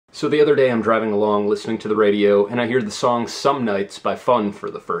So the other day I'm driving along listening to the radio and I hear the song Some Nights by Fun for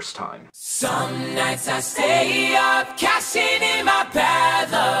the first time. Some nights I stay up, cashing in my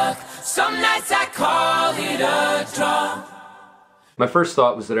bad luck. Some nights I call it a draw. My first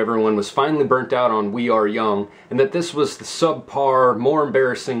thought was that everyone was finally burnt out on We Are Young, and that this was the subpar, more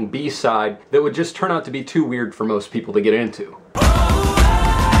embarrassing B-side that would just turn out to be too weird for most people to get into.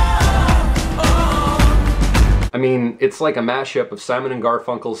 I mean, it's like a mashup of Simon and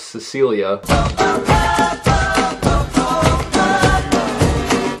Garfunkel's Cecilia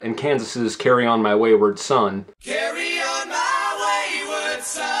and Kansas's Carry On My Wayward Son, Carry on my wayward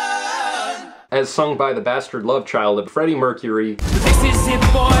son, as sung by the bastard love child of Freddie Mercury this is it,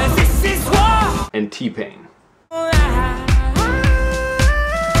 boys, this is war. and T-Pain.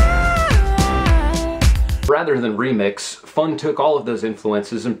 Rather than remix, Fun took all of those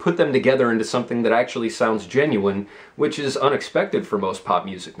influences and put them together into something that actually sounds genuine, which is unexpected for most pop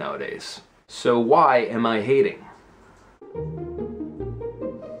music nowadays. So why am I hating?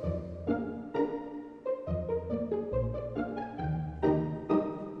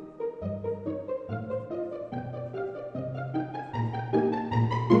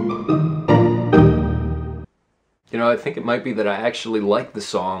 You know, I think it might be that I actually like the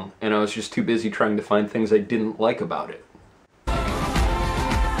song, and I was just too busy trying to find things I didn't like about it.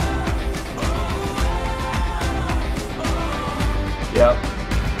 Yep.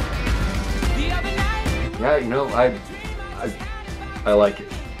 Yeah, you know, I like it.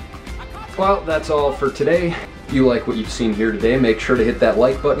 Well, that's all for today. If you like what you've seen here today, make sure to hit that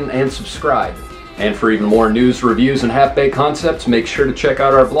like button and subscribe. And for even more news, reviews, and half-baked concepts, make sure to check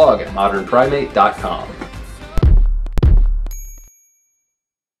out our blog at modernprimate.com.